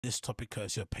This topic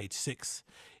courtesy of page 6.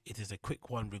 It is a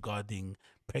quick one regarding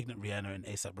pregnant Rihanna and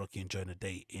ASAP Rocky enjoying a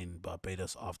date in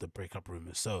Barbados after breakup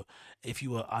rumors. So, if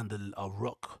you were under a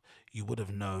rock, you would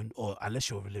have known, or unless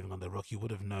you were living on the rock, you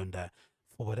would have known that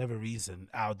for whatever reason,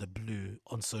 out of the blue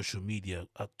on social media,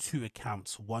 two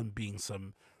accounts, one being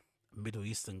some Middle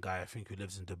Eastern guy, I think, who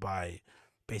lives in Dubai,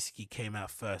 basically came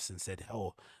out first and said,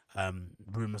 "Oh,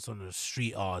 rumors on the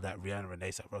street are that Rihanna and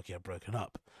ASAP Rocky have broken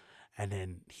up." And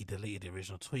then he deleted the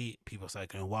original tweet. People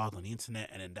started going wild on the internet,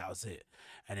 and then that was it.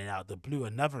 And then out of the blue,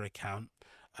 another account,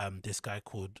 this guy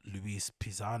called Luis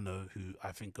Pisano, who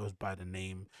I think goes by the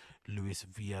name Luis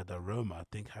Villaroma. I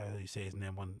think how you say his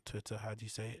name on Twitter. How do you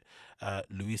say it?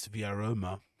 Luis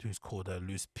Villaroma, who's called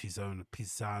Luis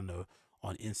Pisano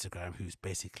on Instagram, who's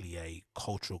basically a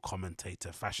cultural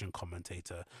commentator, fashion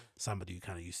commentator, somebody who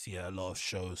kind of you see a lot of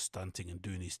shows stunting and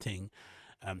doing his thing.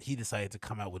 He decided to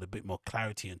come out with a bit more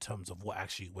clarity in terms of what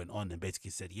actually went on and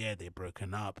basically said, yeah, they're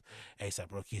broken up.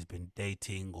 ASAP Rocky has been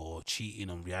dating or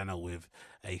cheating on Rihanna with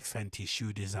a Fenty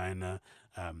shoe designer.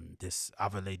 This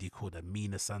other lady called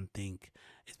Amina something.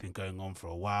 It's been going on for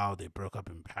a while. They broke up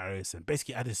in Paris and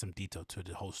basically added some detail to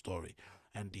the whole story.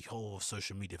 And the whole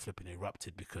social media flipping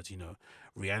erupted because,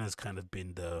 Rihanna's kind of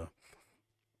been the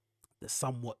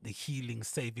somewhat the healing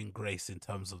saving grace in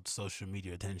terms of social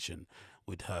media attention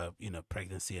with her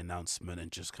pregnancy announcement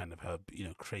and just kind of her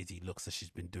crazy looks that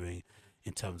she's been doing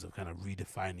in terms of kind of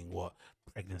redefining what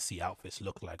pregnancy outfits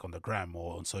look like on the gram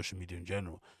or on social media in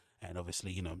general. And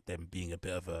obviously, them being a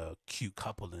bit of a cute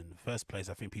couple in the first place,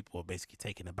 I think people are basically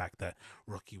taken aback that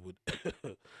Rocky would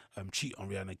cheat on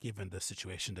Rihanna given the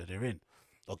situation that they're in,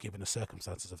 or given the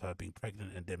circumstances of her being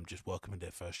pregnant and them just welcoming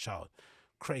their first child.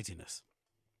 Craziness.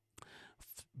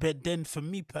 But then for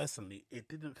me personally, it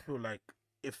didn't feel like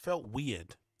it felt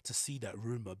weird to see that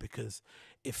rumor because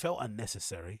it felt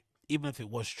unnecessary, even if it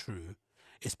was true,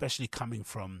 especially coming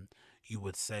from you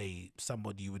would say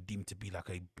somebody you would deem to be like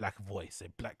a black voice, a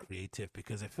black creative,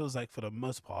 because it feels like for the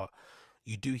most part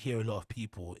you do hear a lot of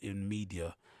people in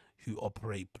media who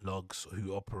operate blogs,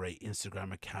 who operate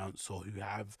Instagram accounts, or who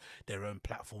have their own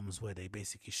platforms where they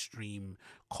basically stream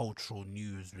cultural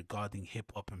news regarding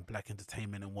hip hop and black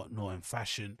entertainment and whatnot and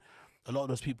fashion. A lot of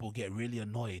those people get really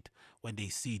annoyed when they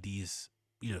see these,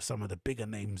 some of the bigger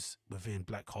names within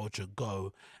black culture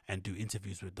go and do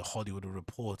interviews with the Hollywood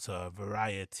Reporter,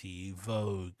 Variety,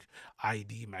 Vogue,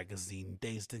 ID Magazine,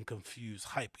 Dazed and Confused,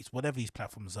 Hypebeast, whatever these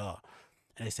platforms are.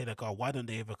 And they say like, oh, why don't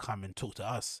they ever come and talk to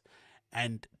us?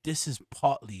 And this is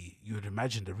partly, you would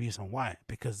imagine, the reason why,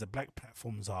 because the black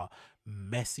platforms are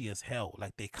messy as hell.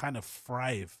 Like they kind of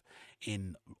thrive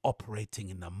in operating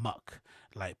in the muck,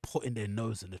 like putting their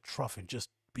nose in the trough and just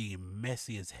being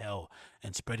messy as hell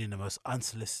and spreading the most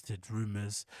unsolicited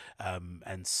rumors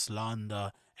and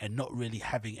slander and not really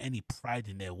having any pride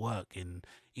in their work in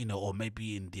or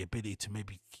maybe in the ability to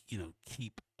maybe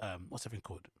keep what's everything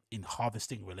called in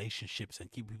harvesting relationships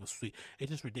and keep people sweet. It's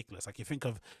just ridiculous. Like you think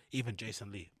of even Jason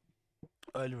Lee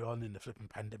earlier on in the flipping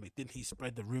pandemic, didn't he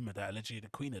spread the rumor that allegedly the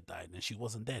Queen had died and she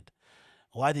wasn't dead?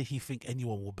 Why did he think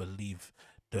anyone would believe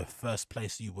the first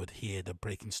place you would hear the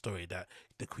breaking story that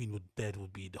the Queen was dead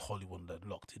would be the Hollywood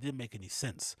Unlocked? It didn't make any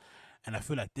sense. And I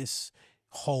feel like this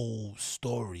whole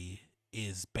story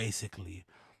is basically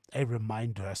a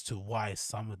reminder as to why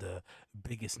some of the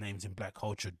biggest names in black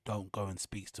culture don't go and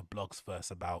speak to blogs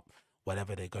first about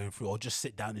whatever they're going through or just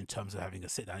sit down in terms of having a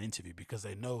sit down interview because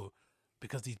they know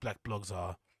because these black blogs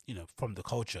are from the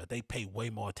culture, they pay way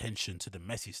more attention to the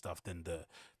messy stuff than the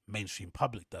mainstream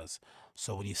public does.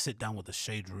 So when you sit down with the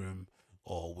Shade Room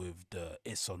or with the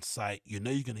It's on Site, you're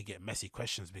going to get messy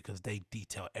questions because they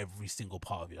detail every single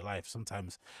part of your life,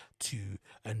 sometimes to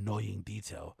annoying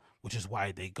detail, which is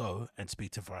why they go and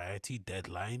speak to Variety,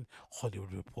 Deadline,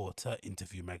 Hollywood Reporter,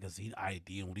 Interview Magazine,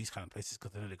 ID, and all these kind of places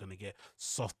because they know they're going to get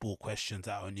softball questions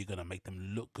that are only going to make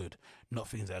them look good, not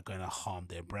things that are going to harm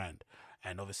their brand.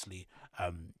 And obviously,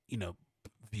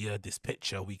 via this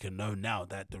picture, we can know now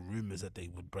that the rumors that they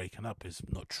would breaking up is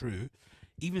not true.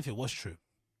 Even if it was true,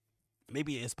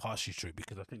 maybe it is partially true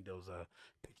because I think there was a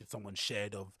picture someone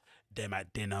shared of them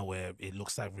at dinner where it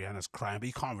looks like Rihanna's crying, but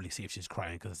you can't really see if she's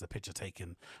crying because it's a picture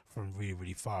taken from really,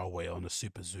 really far away on a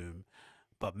super zoom.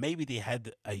 But maybe they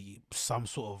had some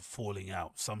sort of falling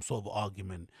out, some sort of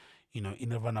argument, in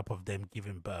the run up of them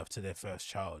giving birth to their first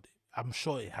child. I'm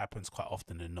sure it happens quite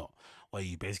often than not, where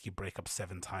you basically break up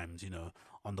 7 times,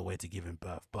 on the way to giving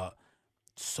birth. But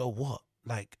so what?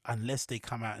 Like, unless they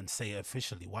come out and say it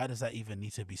officially, why does that even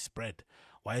need to be spread?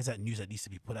 Why is that news that needs to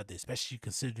be put out there? Especially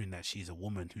considering that she's a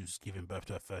woman who's giving birth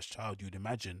to her first child. You'd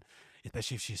imagine,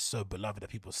 especially if she's so beloved that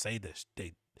people say this.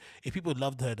 If people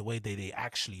loved her the way they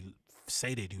actually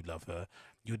say they do love her,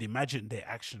 you would imagine their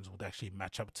actions would actually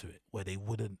match up to it, where they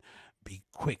wouldn't be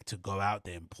quick to go out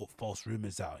there and put false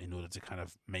rumors out in order to kind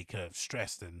of make her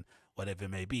stressed and whatever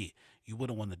it may be. You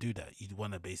wouldn't want to do that. You'd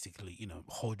want to basically, you know,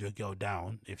 hold your girl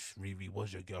down if Riri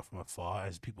was your girl from afar,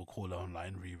 as people call her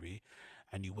online, Riri,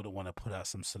 and you wouldn't want to put out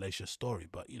some salacious story.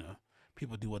 But, you know,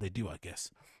 people do what they do, I guess.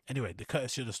 Anyway, the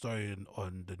courtesy of the story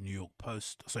on the New York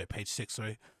Post, sorry, page 6,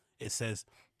 sorry, it says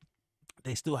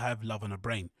they still have love on the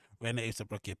brain. Rihanna and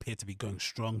A$AP Rocky appear to be going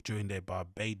strong during their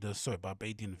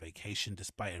Barbadian vacation,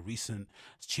 despite a recent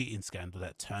cheating scandal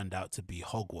that turned out to be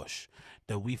hogwash.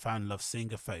 The We Found Love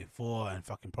singer 34 and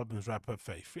fucking Problems rapper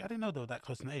 33, I didn't know they were that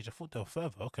close in age. I thought they were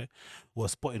further. Okay, were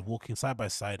spotted walking side by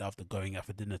side after going out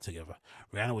for dinner together.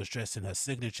 Rihanna was dressed in her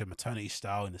signature maternity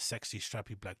style in a sexy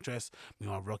strappy black dress.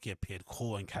 Meanwhile, Rocky appeared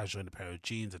cool and casual in a pair of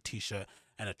jeans, a t-shirt,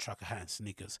 and a trucker hat and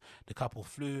sneakers. The couple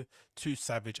flew to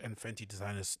Savage and Fenty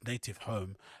designer's native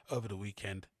home over the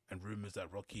weekend, and rumors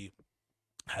that Rocky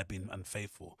had been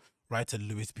unfaithful. Writer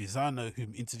Luis Pisano,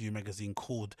 whom Interview magazine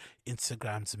called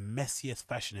Instagram's messiest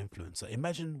fashion influencer.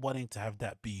 Imagine wanting to have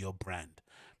that be your brand,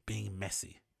 being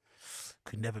messy.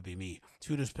 Could never be me.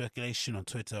 Due to speculation on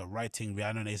Twitter, writing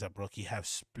Rihanna and A$AP Rocky have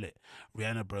split.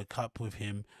 Rihanna broke up with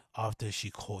him after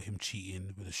she caught him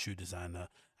cheating with a shoe designer,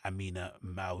 Amina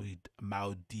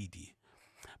Maudidi.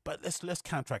 But let's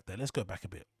counteract that. Let's go back a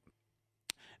bit.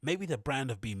 Maybe the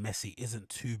brand of being messy isn't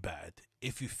too bad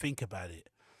if you think about it,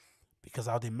 because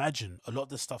I'd imagine a lot of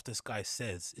the stuff this guy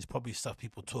says is probably stuff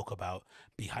people talk about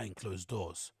behind closed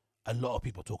doors. A lot of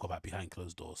people talk about behind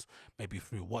closed doors, maybe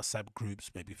through WhatsApp groups,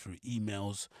 maybe through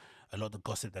emails. A lot of the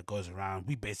gossip that goes around,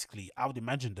 I would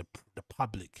imagine the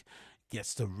public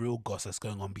gets the real gossip that's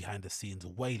going on behind the scenes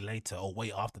way later or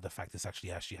way after the fact it's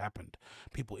actually happened.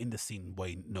 People in the scene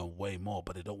know way more,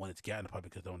 but they don't want it to get out in the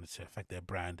public because they don't want it to affect their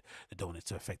brand. They don't want it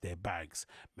to affect their bags.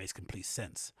 Makes complete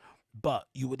sense. But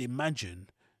you would imagine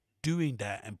doing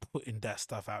that and putting that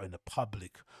stuff out in the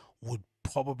public would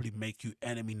probably make you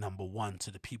enemy number one to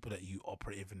the people that you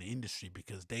operate with in the industry,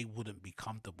 because they wouldn't be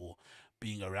comfortable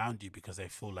being around you because they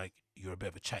feel like you're a bit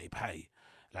of a chatty patty.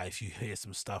 Like if you hear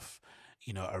some stuff,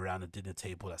 you know, around a dinner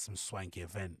table at some swanky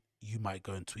event, you might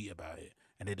go and tweet about it,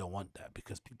 and they don't want that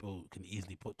because people can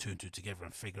easily put two and two together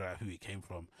and figure out who it came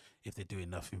from if they do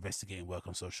enough investigating work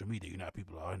on social media. You know how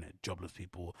people are, in it, jobless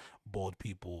people, bored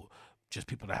people, just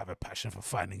people that have a passion for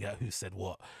finding out who said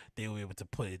what. They were able to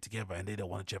put it together, and they don't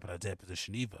want to jeopardize their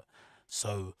position either.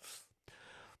 So,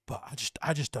 but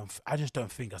I just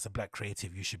don't think as a black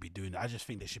creative you should be doing that. I just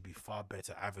think there should be far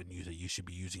better avenues that you should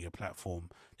be using your platform.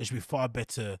 There should be far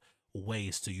better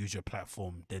ways to use your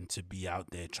platform than to be out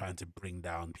there trying to bring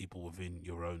down people within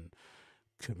your own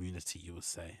community, you would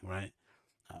say, right?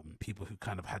 People who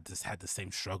kind of had the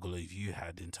same struggle as you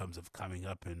had in terms of coming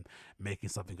up and making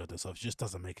something of themselves. It just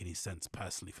doesn't make any sense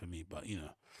personally for me. But you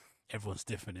know, everyone's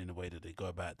different in the way that they go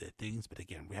about their things. But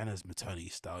again, Rihanna's maternity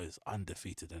style is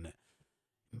undefeated in it.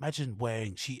 Imagine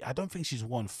wearing I don't think she's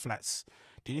worn flats.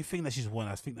 The only thing that she's worn,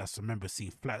 I think that's, I remember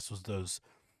seeing flats, was those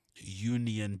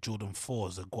Union Jordan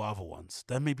 4s, the guava ones.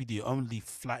 That may be the only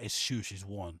flattest shoe she's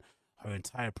worn her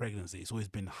entire pregnancy. It's always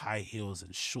been high heels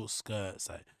and short skirts.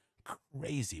 Like,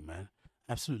 crazy, man.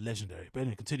 Absolute legendary. But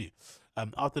anyway, continue.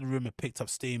 After the rumor picked up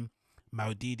steam,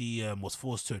 Maudidi was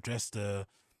forced to address the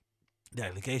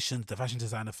allegations. The fashion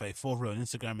designer 34 wrote on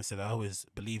Instagram and said, "I always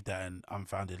believe that an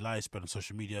unfounded lie spread on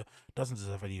social media doesn't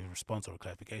deserve any response or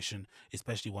clarification,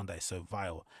 especially one that is so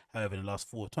vile. However, in the last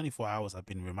 24 hours, I've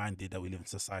been reminded that we live in a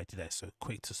society that is so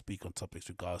quick to speak on topics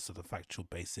regardless of the factual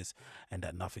basis, and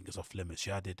that nothing is off limits."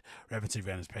 She added, referencing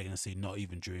Rihanna's pregnancy, not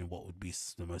even during what would be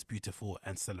the most beautiful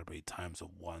and celebrate times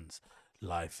of one's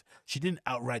life. She didn't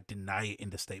outright deny it in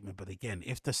the statement, but again,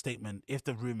 if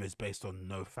the rumor is based on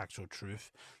no factual truth,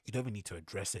 you don't even need to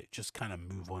address it. Just kind of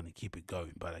move on and keep it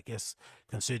going. But I guess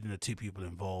considering the two people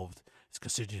involved, it's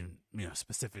considering, you know,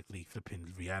 specifically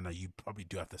flipping Rihanna, you probably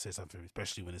do have to say something,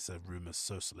 especially when it's a rumor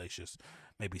so salacious.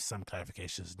 Maybe some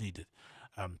clarification is needed.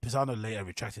 Pisano later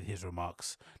retracted his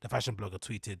remarks. The fashion blogger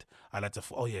tweeted, "I like to."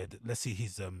 Oh yeah, let's see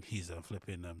his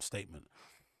flipping statement.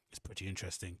 It's pretty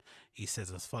interesting. He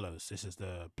says as follows. This is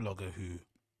the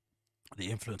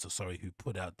influencer, who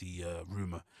put out the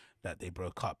rumor that they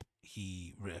broke up.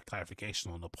 He wrote a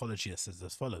clarification on an apology that says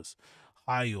as follows.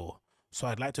 "Hi all. So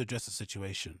I'd like to address the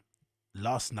situation.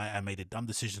 Last night I made a dumb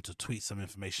decision to tweet some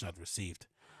information I'd received.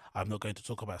 I'm not going to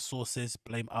talk about sources,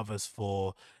 blame others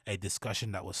for a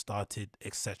discussion that was started,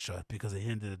 etc. Because at the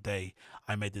end of the day,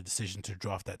 I made the decision to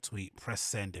draft that tweet, press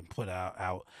send, and put it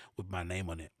out with my name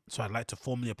on it. So I'd like to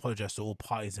formally apologize to all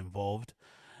parties involved.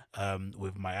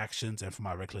 with my actions and for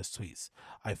my reckless tweets.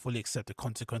 I fully accept the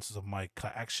consequences of my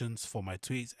actions for my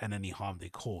tweets and any harm they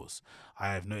cause.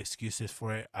 I have no excuses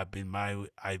for it. I've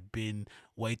been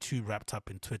way too wrapped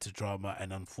up in Twitter drama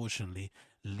and unfortunately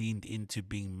leaned into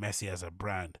being messy as a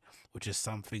brand, which is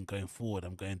something going forward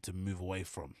I'm going to move away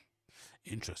from.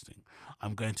 Interesting.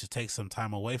 I'm going to take some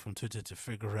time away from Twitter to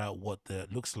figure out what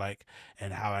that looks like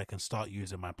and how I can start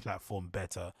using my platform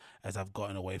better as I've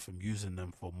gotten away from using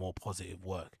them for more positive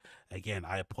work. Again,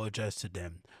 I apologize to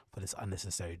them for this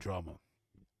unnecessary drama.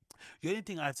 The only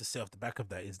thing I have to say off the back of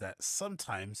that is that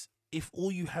sometimes uh, if all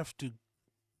you have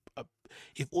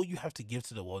to give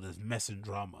to the world is mess and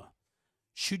drama,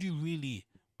 should you really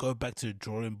go back to the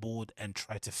drawing board and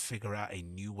try to figure out a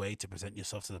new way to present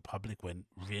yourself to the public when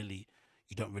really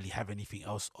you don't really have anything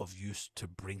else of use to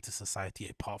bring to society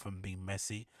apart from being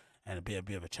messy and a bit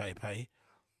of a chatty patty?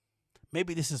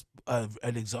 Maybe this is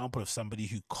an example of somebody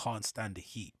who can't stand the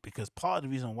heat, because part of the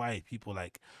reason why people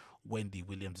like Wendy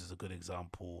Williams is a good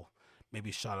example,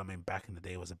 maybe Charlamagne back in the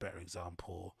day was a better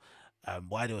example,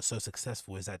 why they were so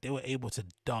successful is that they were able to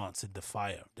dance in the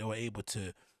fire. They were able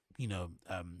to, you know,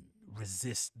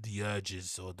 resist the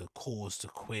urges or the calls to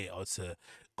quit or to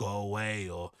go away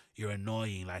or you're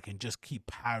annoying, like, and just keep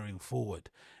powering forward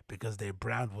because their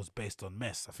brand was based on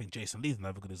mess. I think Jason Lee's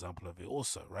another good example of it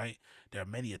also, right? There are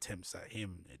many attempts at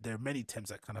him. There are many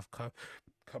attempts that kind of come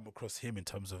across him in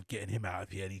terms of getting him out of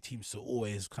here, and he seems to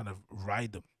always kind of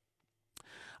ride them.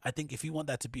 I think if you want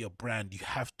that to be a brand, you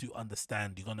have to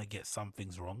understand you're gonna get some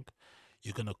things wrong.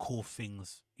 You're gonna call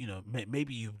things,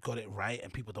 maybe you got it right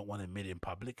and people don't want to admit it in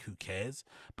public. Who cares?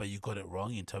 But you got it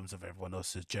wrong in terms of everyone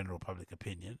else's general public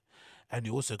opinion, and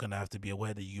you're also gonna have to be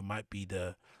aware that you might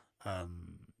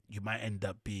end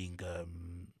up being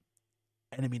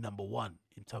enemy number one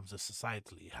in terms of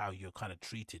societally how you're kind of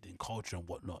treated in culture and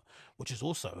whatnot, which is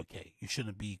also okay. You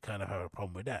shouldn't be kind of have a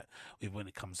problem with that. If when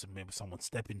it comes to maybe someone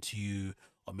stepping to you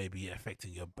or maybe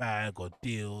affecting your bag or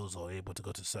deals or able to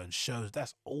go to certain shows,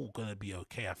 that's all gonna be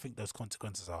okay. I think those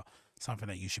consequences are something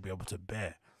that you should be able to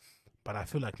bear. But I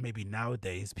feel like maybe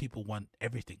nowadays people want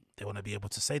everything. They want to be able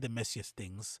to say the messiest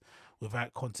things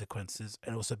without consequences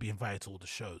and also be invited to all the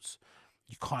shows.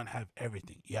 You can't have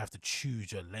everything. You have to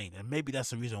choose your lane. And maybe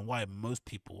that's the reason why most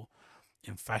people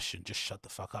in fashion just shut the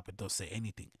fuck up and don't say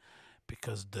anything.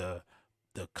 Because the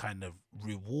kind of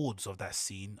rewards of that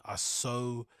scene are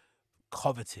so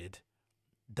coveted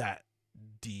that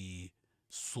the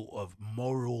sort of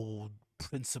moral,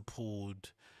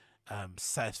 principled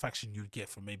satisfaction you'd get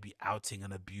from maybe outing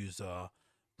an abuser,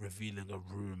 revealing a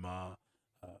rumor,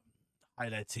 um,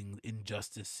 highlighting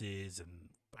injustices and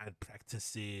bad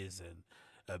practices and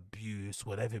abuse,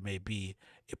 whatever it may be,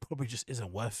 it probably just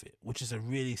isn't worth it, which is a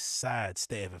really sad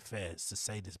state of affairs to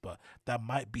say this, but that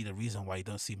might be the reason why you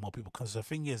don't see more people. Because the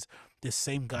thing is, this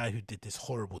same guy who did this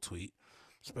horrible tweet,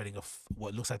 spreading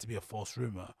what looks like to be a false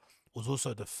rumor, was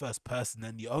also the first person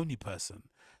and the only person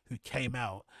who came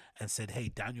out and said,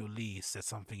 hey, Daniel Lee said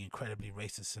something incredibly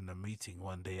racist in a meeting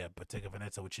one day at Bottega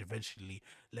Veneta, which eventually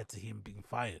led to him being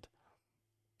fired.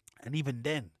 And even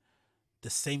then, the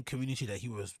same community that he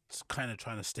was kind of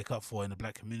trying to stick up for in the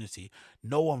black community,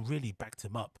 no one really backed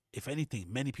him up. If anything,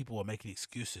 many people were making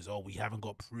excuses. Oh, we haven't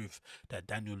got proof that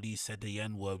Daniel Lee said the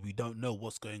N word. We don't know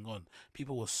what's going on.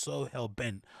 People were so hell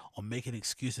bent on making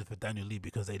excuses for Daniel Lee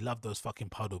because they love those fucking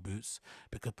puddle boots.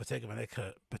 Because Bottega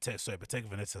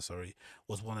Veneta, sorry,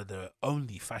 was one of the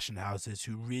only fashion houses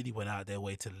who really went out their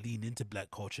way to lean into black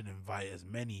culture and invite as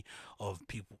many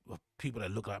people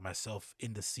that look like myself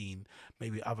in the scene,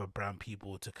 maybe other brown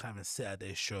people, to come and sit at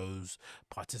their shows,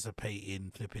 participate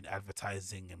in flipping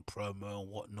advertising and promo and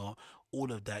whatnot.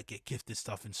 All of that, get gifted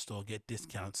stuff in store, get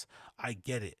discounts. I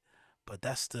get it, but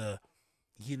that's the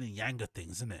yin and yang of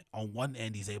things, isn't it? On one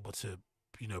end, he's able to,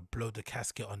 blow the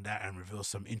casket on that and reveal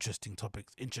some interesting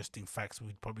topics, interesting facts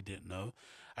we probably didn't know.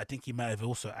 I think he might have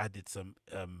also added some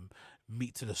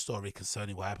meat to the story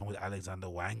concerning what happened with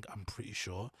Alexander Wang. I'm pretty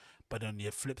sure. But on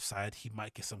the flip side, he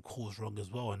might get some calls wrong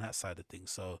as well on that side of things.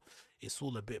 So it's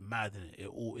all a bit mad, and it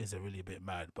all is a really a bit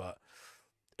mad. But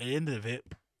at the end of it,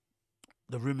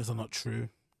 the rumors are not true.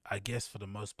 I guess for the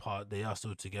most part, they are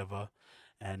still together,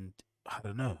 and I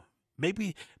don't know.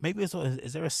 Maybe as well,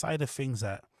 is there a side of things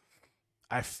that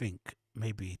I think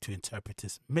maybe to interpret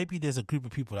this, maybe there's a group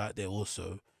of people out there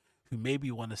also who maybe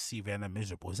want to see Rihanna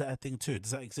miserable. Is that a thing too?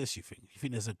 Does that exist, you think? You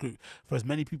think there's a group, for as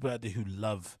many people out there who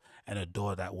love and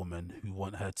adore that woman, who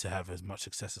want her to have as much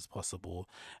success as possible,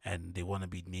 and they want to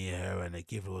be near her and they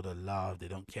give her all the love, they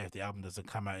don't care if the album doesn't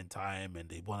come out in time, and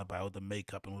they want to buy all the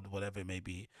makeup and whatever it may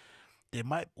be. there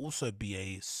might also be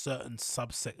a certain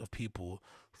subset of people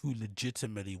who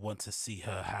legitimately want to see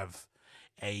her have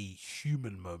a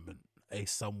human moment, a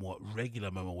somewhat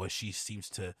regular moment where she seems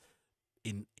to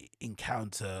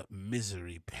encounter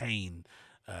misery, pain,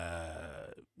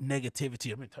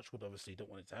 negativity. I mean, Touchwood obviously don't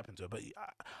want it to happen to her, but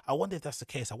I wonder if that's the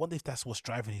case. I wonder if that's what's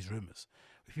driving these rumors.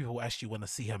 If people actually want to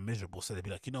see her miserable, so they'd be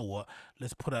like, you know what,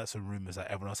 let's put out some rumors that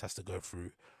everyone else has to go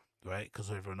through, right? Because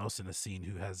everyone else in the scene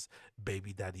who has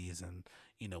baby daddies and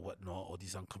whatnot, or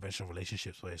these unconventional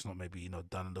relationships where it's not maybe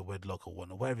done in the wedlock or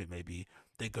whatnot, wherever it may be,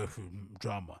 they go through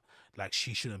drama. Like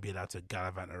she shouldn't be allowed to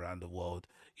gallivant around the world,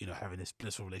 having this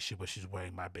blissful relationship where she's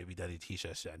wearing my baby daddy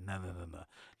t-shirt. She's like, no, no, no, no.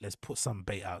 Let's put some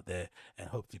bait out there and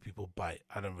hopefully people bite.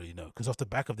 I don't really know. Because off the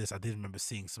back of this, I did remember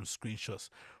seeing some screenshots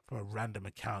from a random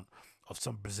account of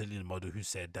some Brazilian model who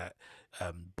said that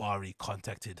Bari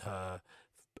contacted her.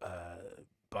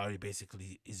 Bari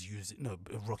basically is using, no,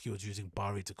 Rocky was using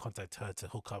Bari to contact her to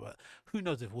hook up. Who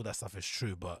knows if all that stuff is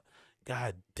true, but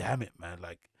god damn it, man.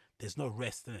 Like, there's no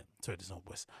rest in it. Sorry, there's no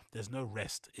rest. There's no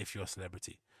rest if you're a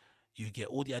celebrity. You get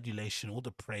all the adulation, all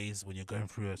the praise when you're going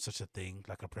through such a thing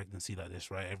like a pregnancy like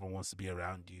this, right? Everyone wants to be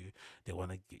around you. They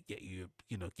want to get you,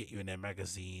 get you in their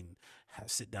magazine,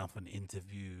 sit down for an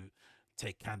interview,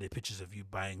 take candid pictures of you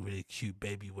buying really cute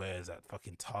baby wears at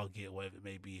fucking Target or whatever it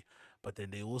may be. But then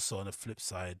they also, on the flip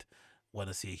side, want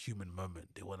to see a human moment.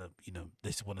 They want to, they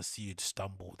just want to see you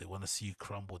stumble. They want to see you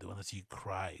crumble. They want to see you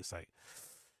cry. It's like,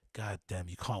 god damn,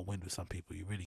 you can't win with some people. You really